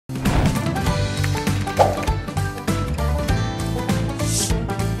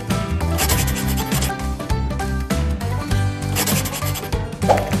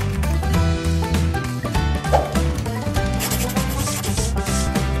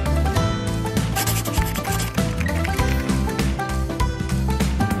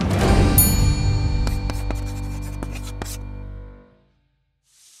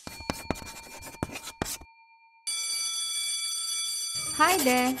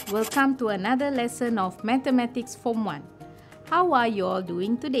there, welcome to another lesson of Mathematics Form 1. How are you all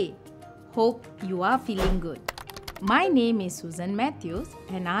doing today? Hope you are feeling good. My name is Susan Matthews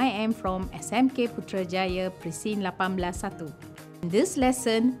and I am from SMK Putrajaya Presin 181. In this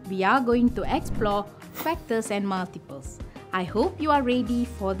lesson, we are going to explore factors and multiples. I hope you are ready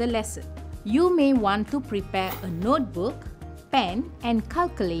for the lesson. You may want to prepare a notebook, pen and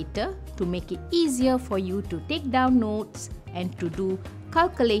calculator to make it easier for you to take down notes and to do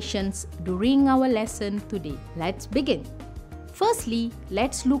calculations during our lesson today. Let's begin. Firstly,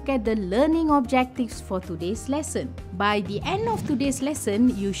 let's look at the learning objectives for today's lesson. By the end of today's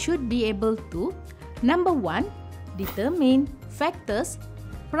lesson, you should be able to: number 1, determine factors,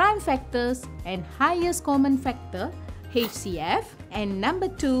 prime factors and highest common factor HCF, and number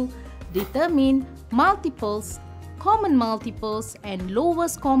 2, determine multiples, common multiples and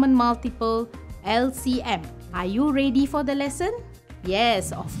lowest common multiple LCM. Are you ready for the lesson?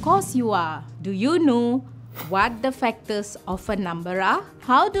 Yes, of course you are. Do you know what the factors of a number are?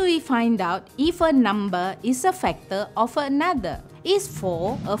 How do we find out if a number is a factor of another? Is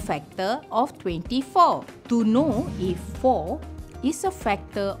 4 a factor of 24? To know if 4 is a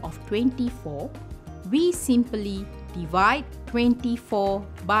factor of 24, we simply divide 24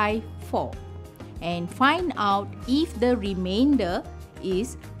 by 4 and find out if the remainder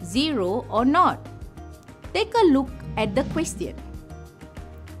is 0 or not. Take a look at the question.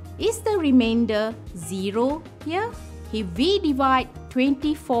 Is the remainder 0 here? If we divide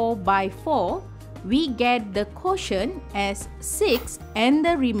 24 by 4, we get the quotient as 6 and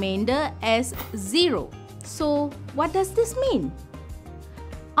the remainder as 0. So, what does this mean?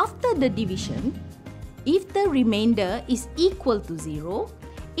 After the division, if the remainder is equal to 0,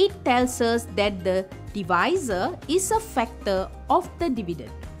 it tells us that the divisor is a factor of the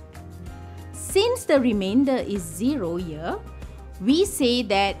dividend. Since the remainder is 0 here, we say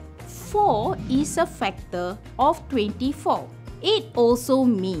that 4 is a factor of 24. It also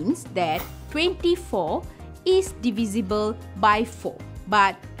means that 24 is divisible by 4.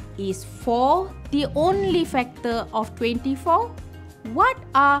 But is 4 the only factor of 24? What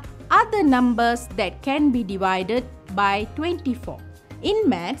are other numbers that can be divided by 24? In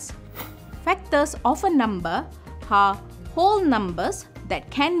maths, factors of a number are whole numbers that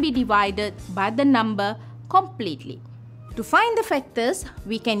can be divided by the number completely. To find the factors,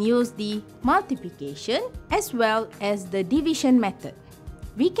 we can use the multiplication as well as the division method.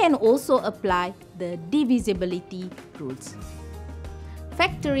 We can also apply the divisibility rules.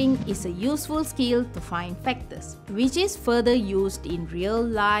 Factoring is a useful skill to find factors, which is further used in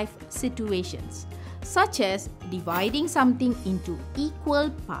real-life situations, such as dividing something into equal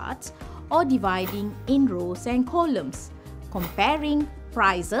parts or dividing in rows and columns, comparing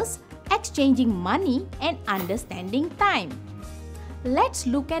prices, exchanging money and understanding time. Let's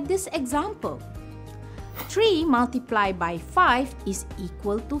look at this example. 3 multiplied by 5 is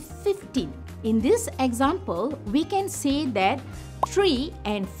equal to 15. In this example, we can say that 3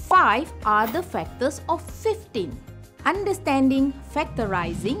 and 5 are the factors of 15. Understanding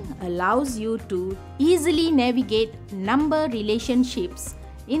factorizing allows you to easily navigate number relationships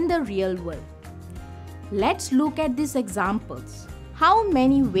in the real world. Let's look at these examples. How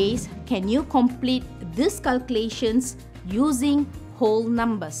many ways can you complete these calculations using whole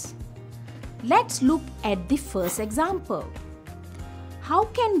numbers? Let's look at the first example. How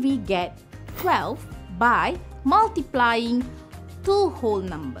can we get 12 by multiplying two whole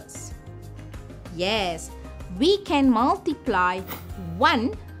numbers? Yes, we can multiply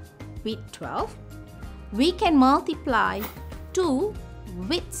 1 with 12. We can multiply 2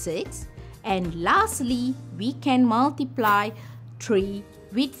 with 6. And lastly, we can multiply 3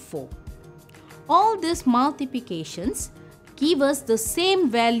 with 4. All these multiplications give us the same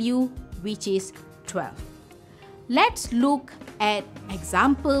value, which is 12. Let's look at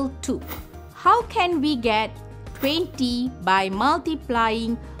example 2. How can we get 20 by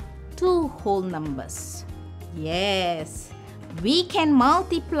multiplying two whole numbers? Yes, we can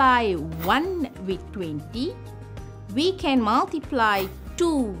multiply 1 with 20. We can multiply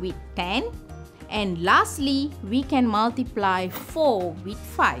 2 with 10. And lastly, we can multiply 4 with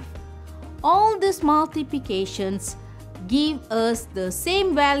 5. All these multiplications give us the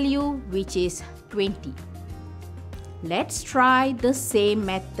same value, which is 20. Let's try the same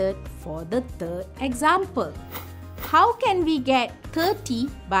method for the third example. How can we get 30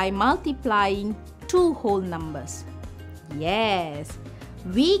 by multiplying two whole numbers? Yes,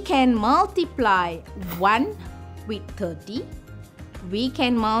 we can multiply 1 with 30. We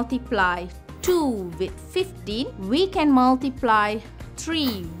can multiply 2 with 15, we can multiply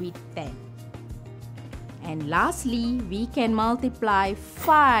 3 with 10. And lastly, we can multiply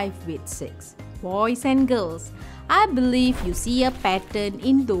 5 with 6. Boys and girls, I believe you see a pattern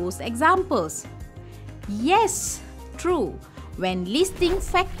in those examples. Yes, true. When listing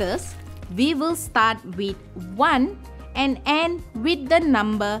factors, we will start with 1 and end with the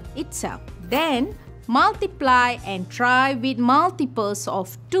number itself. Then multiply and try with multiples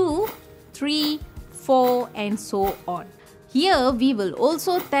of 2, 3, 4 and so on. Here we will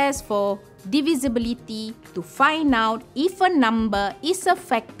also test for divisibility to find out if a number is a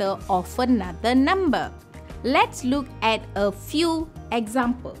factor of another number. Let's look at a few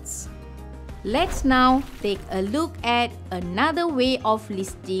examples. Let's now take a look at another way of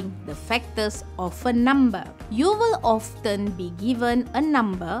listing the factors of a number. You will often be given a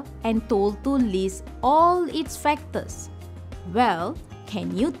number and told to list all its factors. Well,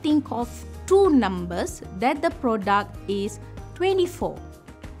 can you think of two numbers that the product is 24?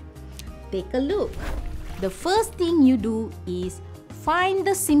 Take a look. The first thing you do is find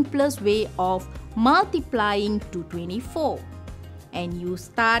the simplest way of multiplying to 24. And you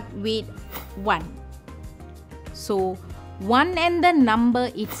start with 1. So 1 and the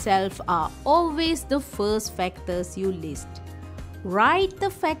number itself are always the first factors you list. Write the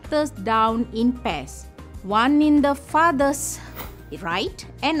factors down in pairs. One in the father's right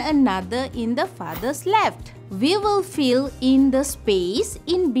and another in the father's left. We will fill in the space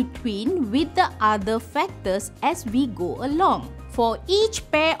in between with the other factors as we go along. For each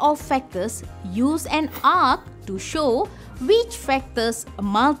pair of factors, use an arc to show which factors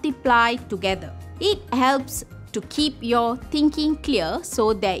multiply together. It helps to keep your thinking clear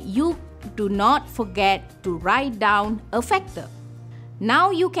so that you do not forget to write down a factor.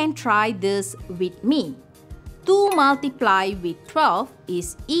 Now you can try this with me. 2 multiplied with 12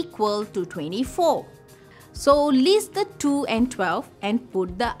 is equal to 24. So list the 2 and 12 and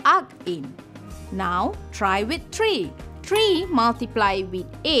put the arc in. Now try with 3. 3 multiplied with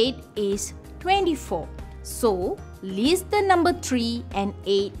 8 is 24. So list the number 3 and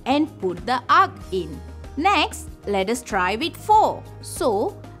 8 and put the arc in. Next, let us try with 4.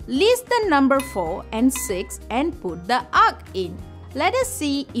 So list the number 4 and 6 and put the arc in. Let us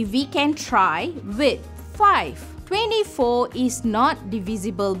see if we can try with 5. 24 is not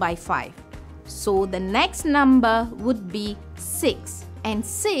divisible by 5. So the next number would be 6. And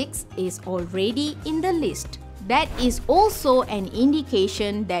 6 is already in the list. That is also an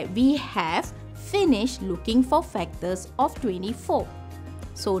indication that we have finished looking for factors of 24.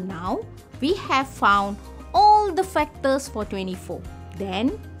 So now we have found all the factors for 24.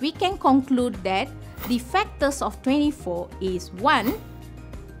 Then we can conclude that the factors of 24 is 1,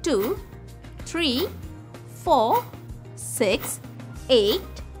 2, 3, 4, 6, 8,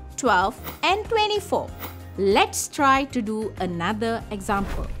 12 and 24. Let's try to do another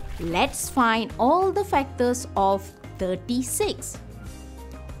example. Let's find all the factors of 36.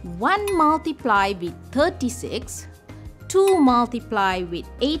 1 multiplied with 36, 2 multiplied with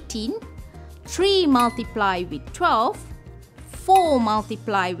 18, 3 multiplied with 12, 4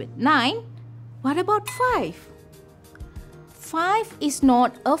 multiplied with 9. What about 5? 5 is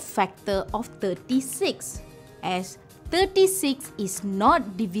not a factor of 36 as 36 is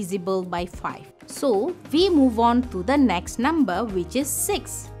not divisible by 5. So we move on to the next number, which is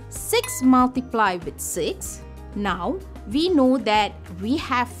 6. 6 multiplied with 6. Now we know that we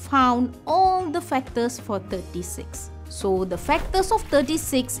have found all the factors for 36. So the factors of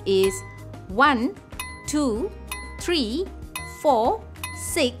 36 is 1, 2, 3, 4,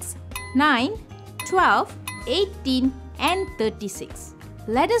 6, 9, 12, 18 and 36.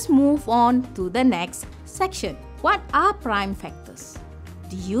 Let us move on to the next section. What are prime factors?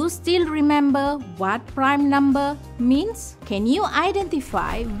 Do you still remember what prime number means? Can you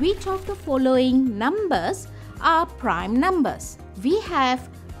identify which of the following numbers are prime numbers? We have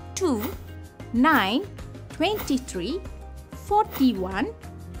 2, 9, 23, 41,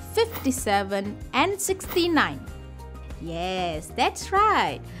 57 and 69. Yes, that's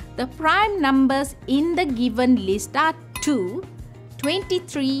right. The prime numbers in the given list are 2,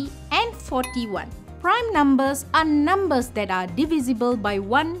 23 and 41. Prime numbers are numbers that are divisible by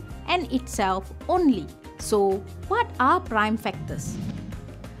 1 and itself only. So, what are prime factors?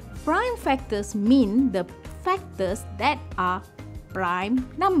 Prime factors mean the factors that are prime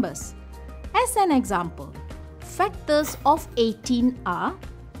numbers. As an example, factors of 18 are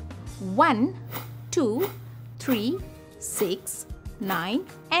 1, 2, 3, 6, 9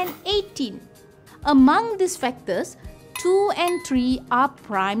 and 18. Among these factors, 2 and 3 are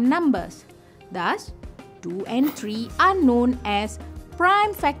prime numbers. Thus, 2 and 3 are known as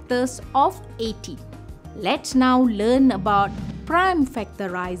prime factors of 18. Let's now learn about prime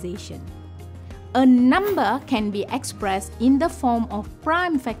factorization. A number can be expressed in the form of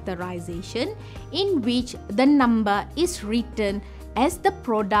prime factorization, in which the number is written as the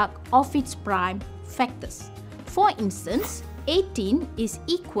product of its prime factors. For instance, 18 is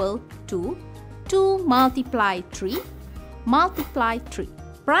equal to 2 multiply 3 multiply 3.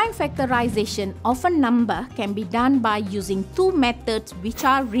 Prime factorization of a number can be done by using two methods, which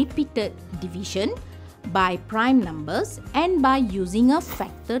are repeated division by prime numbers and by using a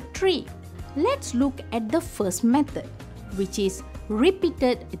factor tree. Let's look at the first method, which is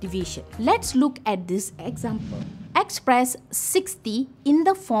repeated division. Let's look at this example. Express 60 in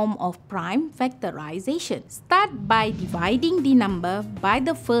the form of prime factorization. Start by dividing the number by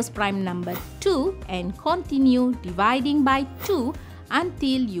the first prime number 2 and continue dividing by 2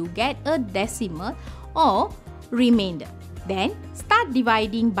 until you get a decimal or remainder. Then start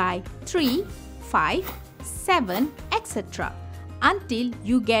dividing by 3, 5, 7, etc. until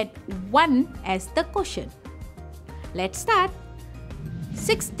you get 1 as the quotient. Let's start.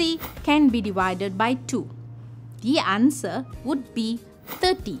 60 can be divided by 2. The answer would be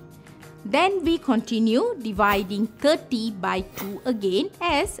 30. Then we continue dividing 30 by 2 again,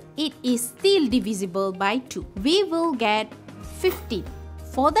 as it is still divisible by 2. We will get 15.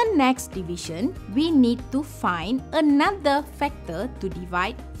 For the next division, we need to find another factor to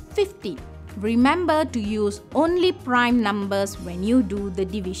divide 15. Remember to use only prime numbers when you do the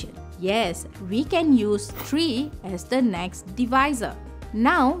division. Yes, we can use 3 as the next divisor.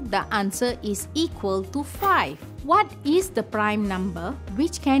 Now the answer is equal to 5. What is the prime number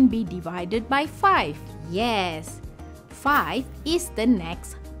which can be divided by 5? Yes, 5 is the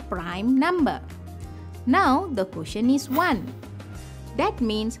next prime number. Now the quotient is 1. That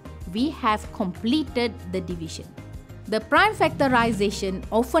means we have completed the division. The prime factorization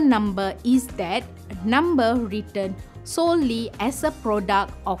of a number is that number written solely as a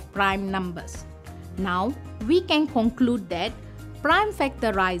product of prime numbers. Now we can conclude that prime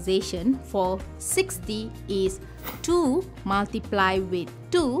factorization for 60 is 2 multiply with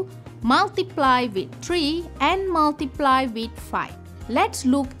 2, multiply with 3 and multiply with 5. Let's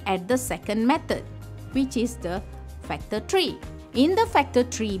look at the second method, which is the factor tree. In the factor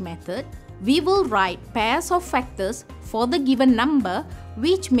tree method, we will write pairs of factors for the given number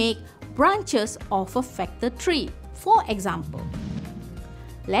which make branches of a factor tree. For example,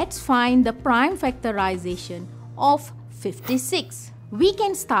 let's find the prime factorization of 56. We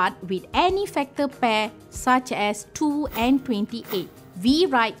can start with any factor pair such as 2 and 28. We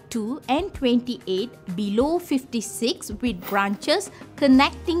write 2 and 28 below 56 with branches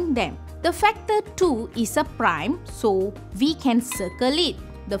connecting them. The factor 2 is a prime, so we can circle it.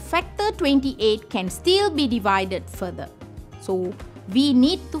 The factor 28 can still be divided further, so we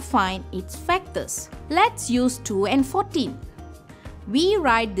need to find its factors. Let's use 2 and 14. We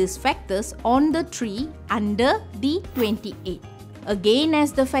write these factors on the tree under the 28. Again,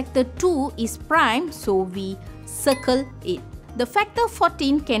 as the factor 2 is prime, so we circle it. The factor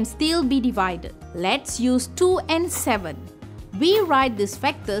 14 can still be divided. Let's use 2 and 7. We write these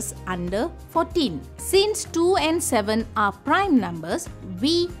factors under 14. Since 2 and 7 are prime numbers,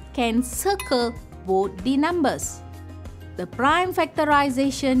 we can circle both the numbers. The prime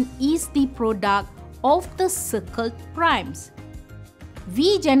factorization is the product of the circled primes.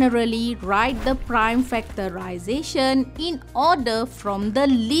 We generally write the prime factorization in order from the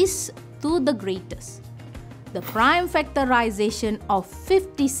least to the greatest. The prime factorization of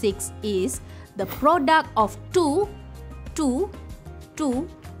 56 is the product of 2, 2, 2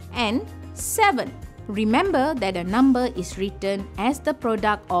 and 7. Remember that a number is written as the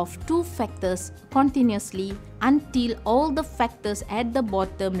product of two factors continuously until all the factors at the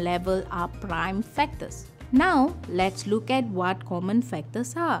bottom level are prime factors. Now, let's look at what common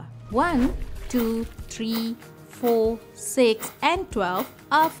factors are. 1, 2, 3, 4, 6 and 12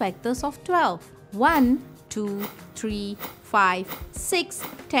 are factors of 12. 1, 2, 3, 5, 6,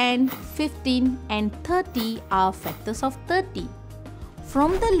 10, 15 and 30 are factors of 30.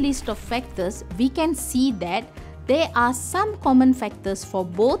 From the list of factors, we can see that there are some common factors for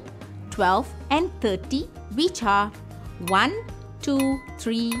both 12 and 30, which are 1, 2,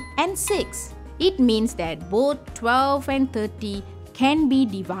 3 and 6. It means that both 12 and 30 can be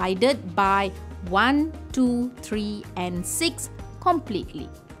divided by 1, 2, 3 and 6 completely.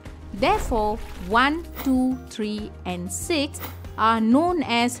 Therefore, 1, 2, 3 and 6 are known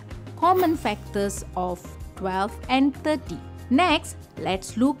as common factors of 12 and 30. Next,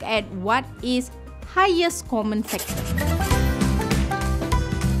 let's look at what is highest common factor.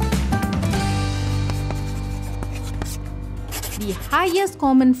 The highest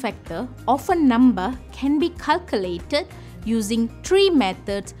common factor of a number can be calculated using three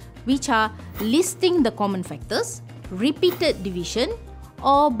methods which are listing the common factors, repeated division,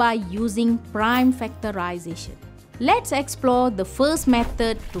 or by using prime factorization. Let's explore the first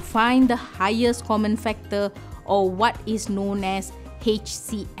method to find the highest common factor, or what is known as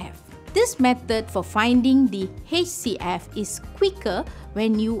HCF. This method for finding the HCF is quicker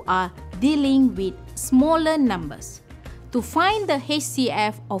when you are dealing with smaller numbers. To find the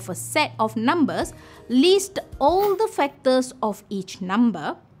HCF of a set of numbers, list all the factors of each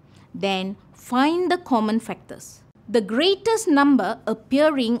number, then find the common factors. The greatest number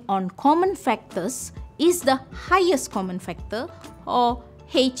appearing on common factors is the highest common factor, or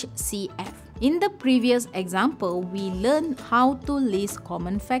HCF. In the previous example, we learned how to list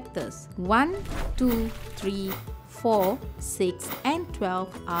common factors. 1, 2, 3, 4, 6 and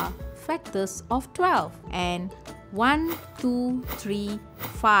 12 are factors of 12. And 1, 2, 3,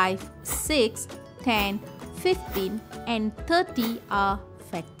 5, 6, 10, 15 and 30 are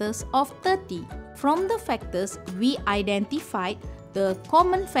factors of 30. From the factors, we identified the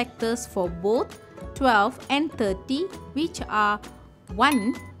common factors for both 12 and 30, which are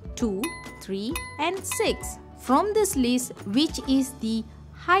 1, 2, 3 and 6. From this list, which is the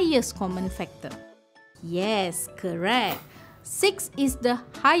highest common factor? Yes, correct. 6 is the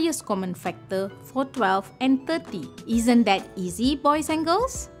highest common factor for 12 and 30. Isn't that easy, boys and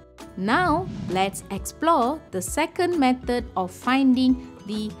girls? Now, let's explore the second method of finding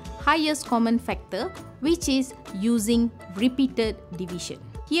the highest common factor, which is using repeated division.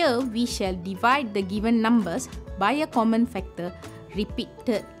 Here, we shall divide the given numbers by a common factor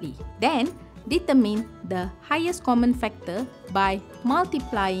repeatedly. Then, determine the highest common factor by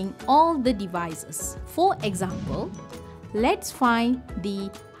multiplying all the divisors. For example, let's find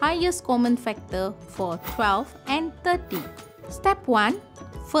the highest common factor for 12 and 30. Step 1.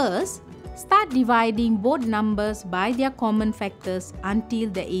 First, start dividing both numbers by their common factors until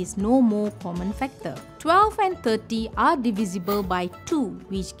there is no more common factor. 12 and 30 are divisible by 2,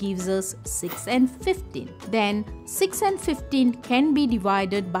 which gives us 6 and 15. Then 6 and 15 can be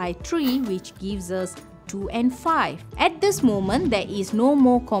divided by 3, which gives us 2 and 5. At this moment, there is no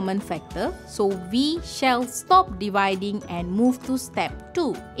more common factor, so we shall stop dividing and move to step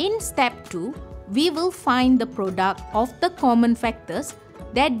 2. In step 2, we will find the product of the common factors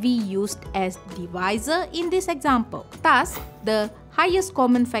that we used as divisor in this example. Thus, the highest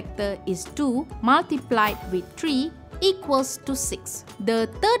common factor is 2 multiplied with 3 equals to 6. The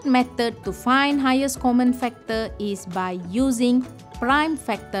third method to find highest common factor is by using prime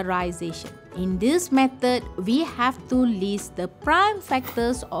factorization. In this method, we have to list the prime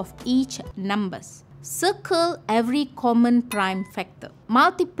factors of each numbers. Circle every common prime factor.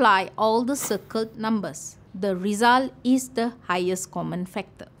 Multiply all the circled numbers. The result is the highest common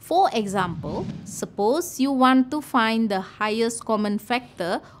factor. For example, suppose you want to find the highest common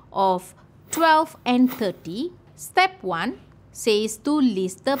factor of 12 and 30. Step 1 says to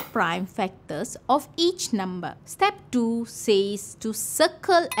list the prime factors of each number. Step 2 says to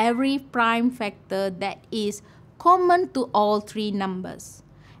circle every prime factor that is common to all three numbers.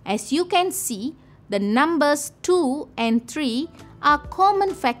 As you can see, the numbers 2 and 3 are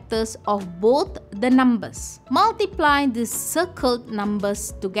common factors of both the numbers. Multiply these circled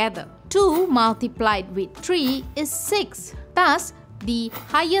numbers together. 2 multiplied with 3 is 6. Thus, the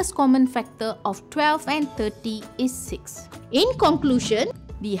highest common factor of 12 and 30 is 6. In conclusion,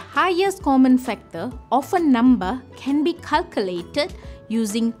 the highest common factor of a number can be calculated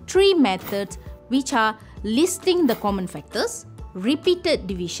using 3 methods, which are listing the common factors, repeated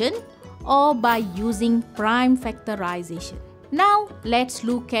division, or by using prime factorization. Now, let's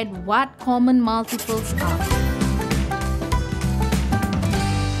look at what common multiples are.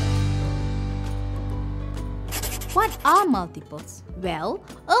 What are multiples? Well,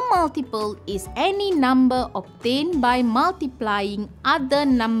 a multiple is any number obtained by multiplying other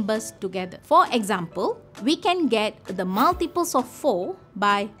numbers together. For example, we can get the multiples of 4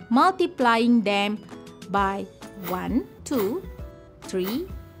 by multiplying them by 1, 2, 3,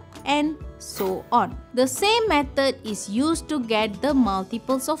 and so on. The same method is used to get the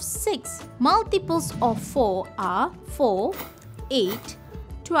multiples of 6. Multiples of 4 are 4, 8,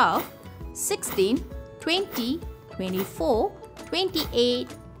 12, 16, 20, 24, 28,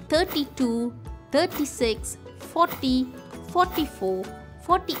 32, 36, 40, 44,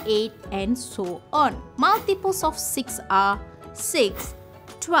 48 and so on. Multiples of 6 are 6,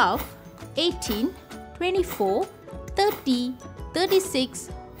 12, 18, 24, 30, 36,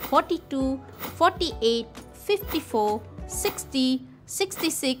 42, 48, 54, 60,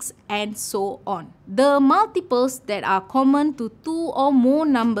 66 and so on. The multiples that are common to two or more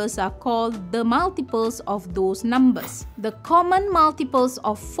numbers are called the multiples of those numbers. The common multiples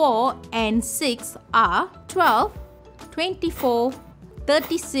of 4 and 6 are 12, 24,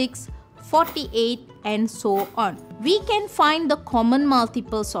 36, 48 and so on. We can find the common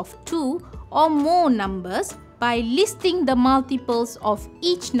multiples of two or more numbers by listing the multiples of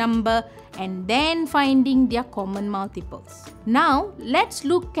each number and then finding their common multiples. Now, let's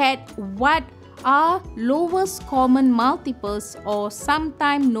look at what are lowest common multiples, or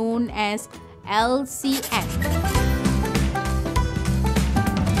sometimes known as LCM.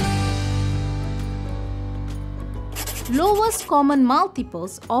 Lowest common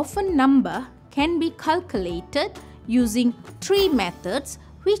multiples of a number can be calculated using three methods,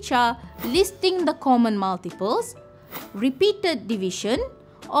 which are listing the common multiples, repeated division,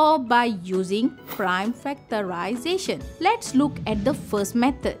 or by using prime factorization. Let's look at the first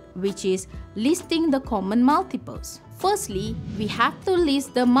method, which is listing the common multiples. Firstly, we have to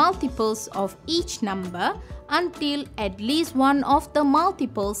list the multiples of each number until at least one of the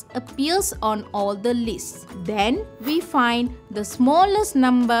multiples appears on all the lists. Then we find the smallest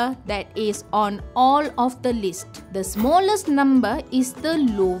number that is on all of the list. The smallest number is the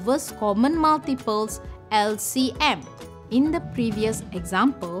lowest common multiples, LCM. In the previous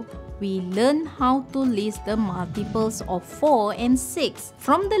example, we learned how to list the multiples of 4 and 6.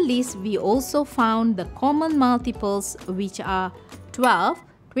 From the list, we also found the common multiples, which are 12,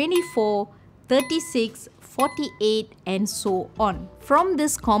 24, 36, 48 and so on. From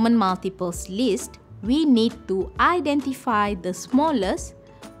this common multiples list, we need to identify the smallest,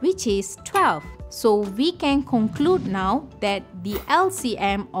 which is 12. So we can conclude now that the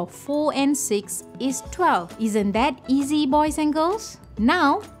LCM of 4 and 6 is 12. Isn't that easy, boys and girls?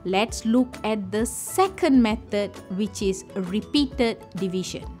 Now, let's look at the second method, which is repeated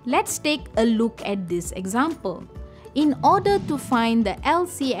division. Let's take a look at this example. In order to find the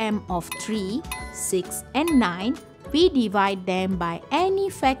LCM of 3, 6 and 9, we divide them by any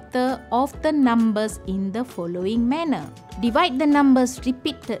factor of the numbers in the following manner. Divide the numbers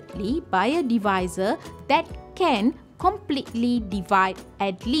repeatedly by a divisor that can completely divide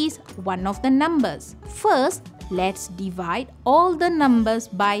at least one of the numbers. First, let's divide all the numbers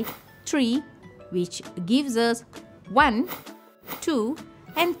by 3, which gives us 1, 2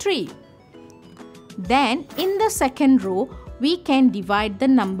 and 3. Then, in the second row, we can divide the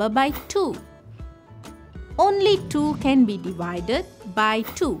number by 2. Only 2 can be divided by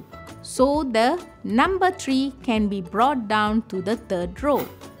 2. So, the number 3 can be brought down to the third row.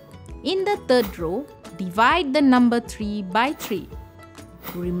 In the third row, divide the number 3 by 3.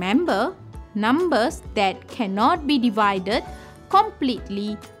 Remember, numbers that cannot be divided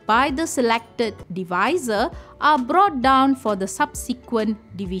completely by the selected divisor are brought down for the subsequent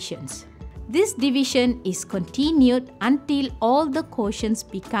divisions. This division is continued until all the quotients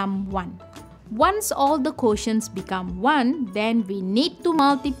become 1. Once all the quotients become 1, then we need to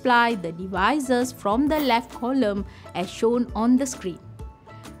multiply the divisors from the left column as shown on the screen.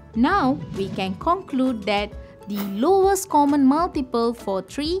 Now, we can conclude that the lowest common multiple for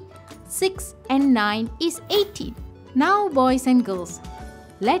 3, 6 and 9 is 18. Now, boys and girls,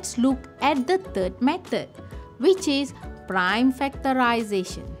 let's look at the third method, which is prime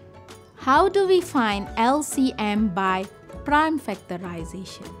factorization. How do we find LCM by prime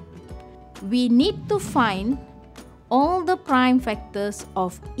factorization? We need to find all the prime factors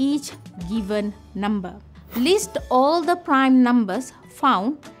of each given number. List all the prime numbers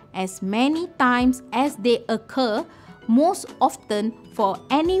found as many times as they occur most often for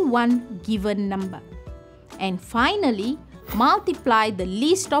any one given number. And finally, multiply the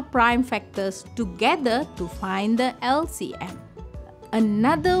list of prime factors together to find the LCM.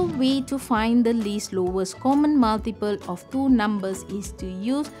 Another way to find the least lowest common multiple of two numbers is to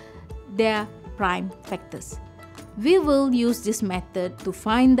use their prime factors. We will use this method to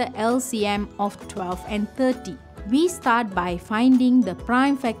find the LCM of 12 and 30. We start by finding the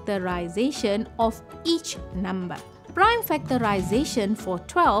prime factorization of each number. Prime factorization for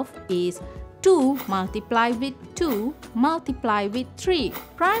 12 is 2 multiplied with 2 multiplied with 3.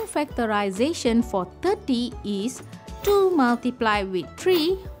 Prime factorization for 30 is 2 multiplied with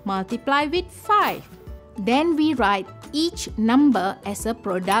 3 multiplied with 5. Then we write each number as a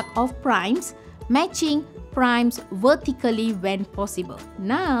product of primes, matching primes vertically when possible.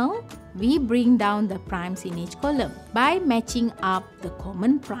 Now, we bring down the primes in each column. By matching up the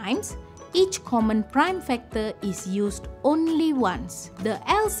common primes, each common prime factor is used only once. The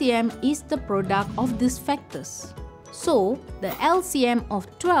LCM is the product of these factors. So, the LCM of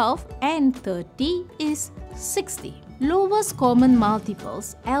 12 and 30 is 60. Lowest common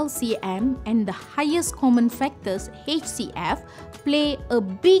multiples LCM and the highest common factors HCF play a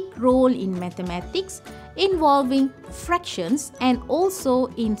big role in mathematics involving fractions and also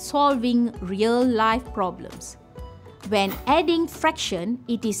in solving real-life problems. When adding fraction,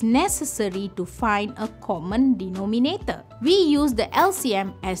 it is necessary to find a common denominator. We use the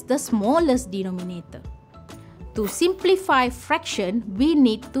LCM as the smallest denominator. To simplify fraction, we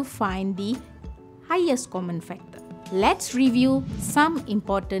need to find the highest common factor. Let's review some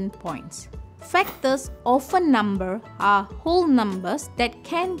important points. Factors of a number are whole numbers that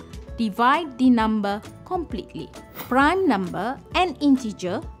can divide the number completely. Prime number an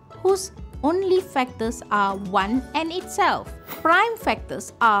integer whose only factors are 1 and itself. Prime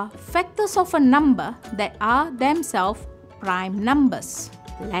factors are factors of a number that are themselves prime numbers.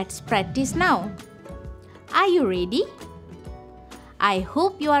 Let's practice now. Are you ready? I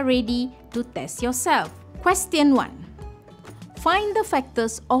hope you are ready to test yourself. Question 1. Find the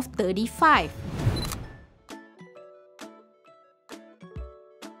factors of 35.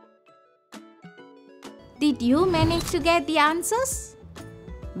 Did you manage to get the answers?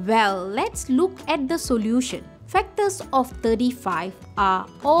 Well, let's look at the solution. Factors of 35 are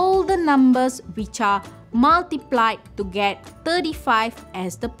all the numbers which are multiplied to get 35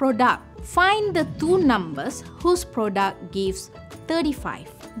 as the product. Find the two numbers whose product gives 35.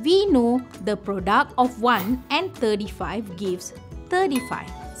 We know the product of 1 and 35 gives 35.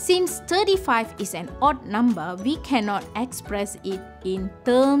 Since 35 is an odd number, we cannot express it in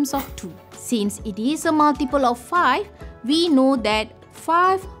terms of 2. Since it is a multiple of 5, we know that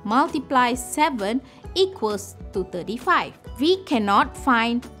 5 multiplied 7 equals to 35. We cannot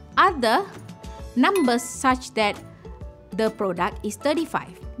find other numbers such that the product is 35.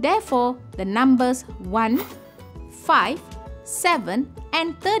 Therefore, the numbers 1, 5, 7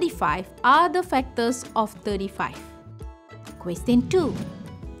 and 35 are the factors of 35. Question 2.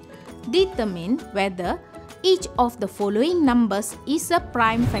 Determine whether each of the following numbers is a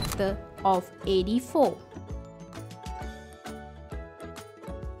prime factor of 84.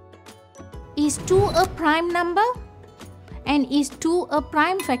 Is 2 a prime number? And is 2 a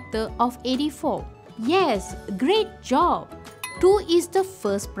prime factor of 84? Yes, great job! 2 is the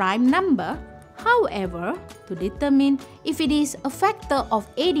first prime number. However, to determine if it is a factor of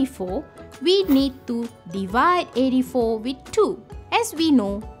 84, we need to divide 84 with 2. As we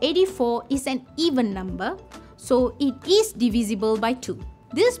know, 84 is an even number, so it is divisible by 2.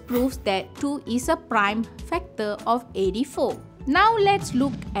 This proves that 2 is a prime factor of 84. Now let's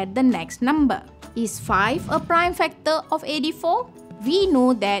look at the next number. Is 5 a prime factor of 84? We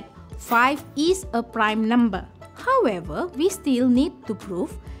know that 5 is a prime number. However, we still need to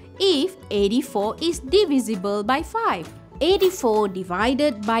prove if 84 is divisible by 5. 84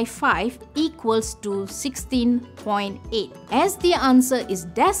 divided by 5 equals to 16.8. As the answer is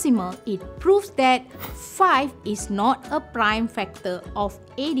decimal, it proves that 5 is not a prime factor of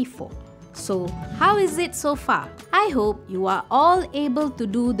 84. So, how is it so far? I hope you are all able to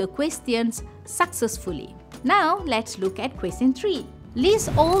do the questions successfully. Now, let's look at question 3. List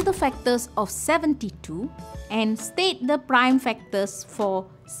all the factors of 72 and state the prime factors for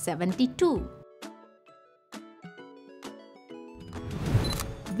 72.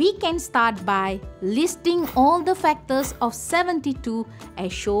 We can start by listing all the factors of 72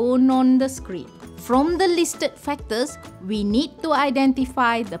 as shown on the screen. From the listed factors, we need to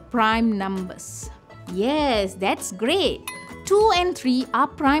identify the prime numbers. Yes, that's great. 2 and 3 are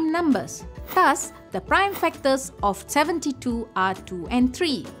prime numbers. Thus, the prime factors of 72 are 2 and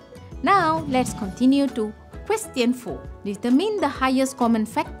 3. Now, let's continue to question 4. Determine the highest common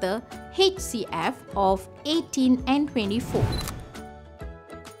factor HCF of 18 and 24.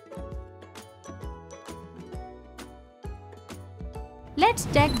 Let's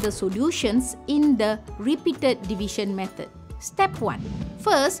check the solutions in the repeated division method. Step 1.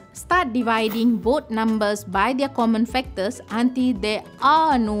 First, start dividing both numbers by their common factors until there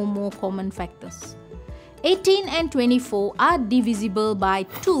are no more common factors. 18 and 24 are divisible by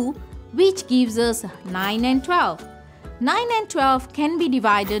 2, which gives us 9 and 12. 9 and 12 can be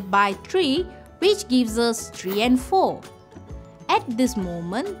divided by 3, which gives us 3 and 4. At this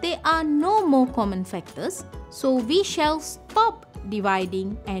moment, there are no more common factors, so we shall stop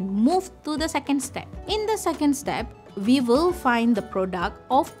dividing and move to the second step. In the second step, we will find the product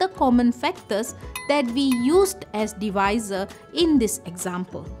of the common factors that we used as divisor in this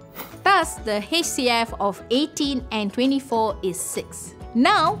example. Thus, the HCF of 18 and 24 is 6.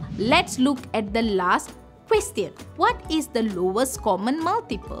 Now, let's look at the last question. What is the lowest common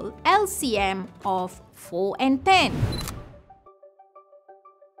multiple LCM of 4 and 10?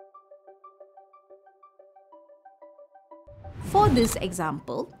 this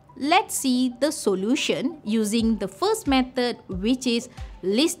example, let's see the solution using the first method, which is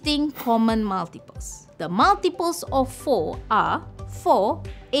listing common multiples. The multiples of 4 are 4,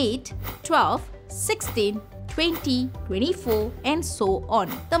 8, 12, 16, 20, 24 and so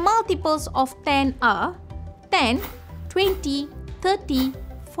on. The multiples of 10 are 10, 20, 30,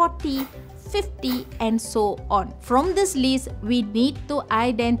 40, 50 and so on. From this list, we need to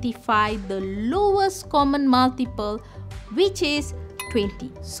identify the lowest common multiple, which is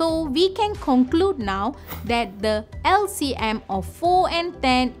 20. So we can conclude now that the LCM of 4 and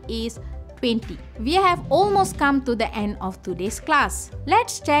 10 is 20. We have almost come to the end of today's class.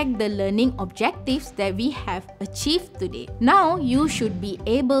 Let's check the learning objectives that we have achieved today. Now you should be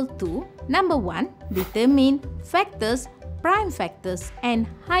able to: number 1, determine factors, prime factors and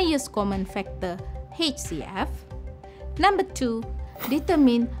highest common factor HCF. Number 2,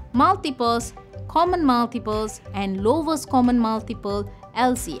 determine multiples, common multiples and lowest common multiple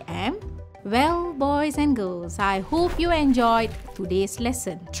LCM. Well, boys and girls, I hope you enjoyed today's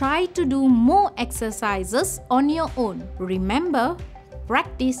lesson. Try to do more exercises on your own. Remember,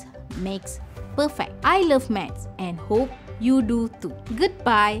 practice makes perfect. I love maths and hope you do too.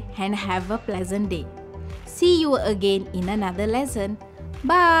 Goodbye and have a pleasant day. See you again in another lesson.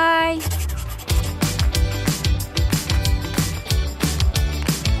 Bye!